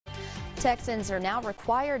Texans are now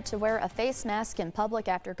required to wear a face mask in public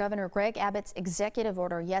after Governor Greg Abbott's executive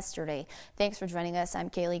order yesterday. Thanks for joining us.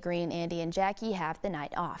 I'm Kaylee Green. Andy and Jackie have the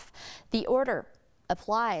night off. The order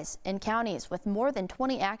applies in counties with more than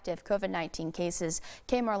 20 active COVID-19 cases.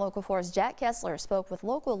 KMAR Local 4's Jack Kessler spoke with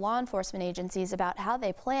local law enforcement agencies about how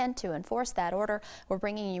they plan to enforce that order. We're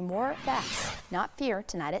bringing you more facts, not fear,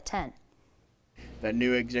 tonight at 10. That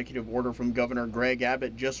new executive order from Governor Greg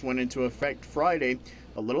Abbott just went into effect Friday,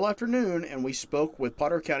 a little after noon, and we spoke with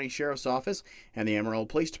Potter County Sheriff's Office and the Amarillo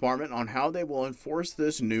Police Department on how they will enforce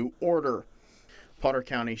this new order. Potter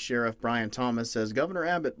County Sheriff Brian Thomas says Governor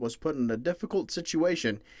Abbott was put in a difficult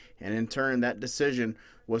situation, and in turn that decision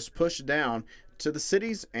was pushed down to the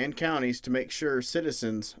cities and counties to make sure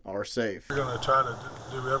citizens are safe. We're going to try to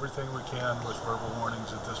do everything we can with verbal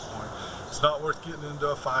warnings at this point. It's not worth getting into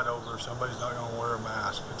a fight over if somebody's not going to wear a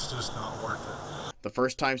mask. It's just not worth it. The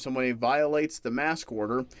first time somebody violates the mask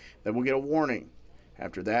order, they will get a warning.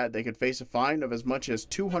 After that, they could face a fine of as much as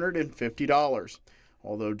 $250,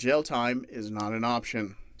 although jail time is not an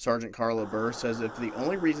option. Sergeant Carla Burr says if the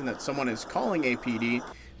only reason that someone is calling APD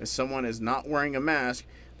is someone is not wearing a mask,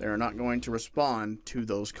 they are not going to respond to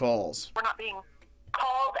those calls. We're not being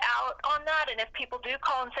called out on that, and if people do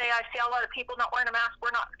call and say, I see a lot of people not wearing a mask,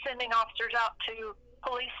 we're not sending officers out to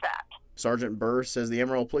police that. Sergeant Burr says the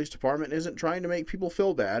Amarillo Police Department isn't trying to make people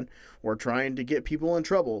feel bad or trying to get people in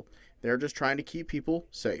trouble. They're just trying to keep people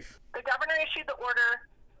safe. The governor issued the order.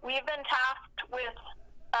 We've been tasked with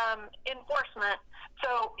enforcement.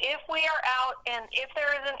 So if we are out and if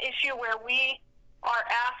there is an issue where we are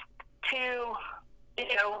asked to,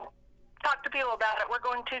 talk to people about it, we're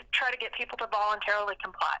going to try to get people to voluntarily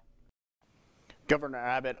comply. Governor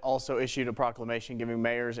Abbott also issued a proclamation giving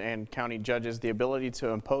mayors and county judges the ability to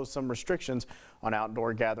impose some restrictions on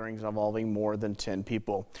outdoor gatherings involving more than 10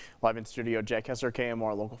 people. Live in studio, Jack Kessler,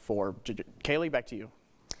 KMAR Local 4. Kaylee, back to you.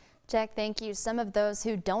 Jack, thank you. Some of those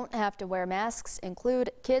who don't have to wear masks include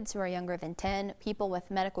kids who are younger than 10, people with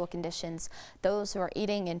medical conditions, those who are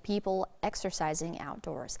eating, and people exercising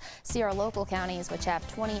outdoors. See our local counties which have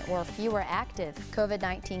 20 or fewer active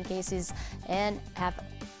COVID-19 cases and have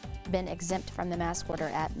been exempt from the mask order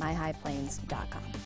at myhighplains.com.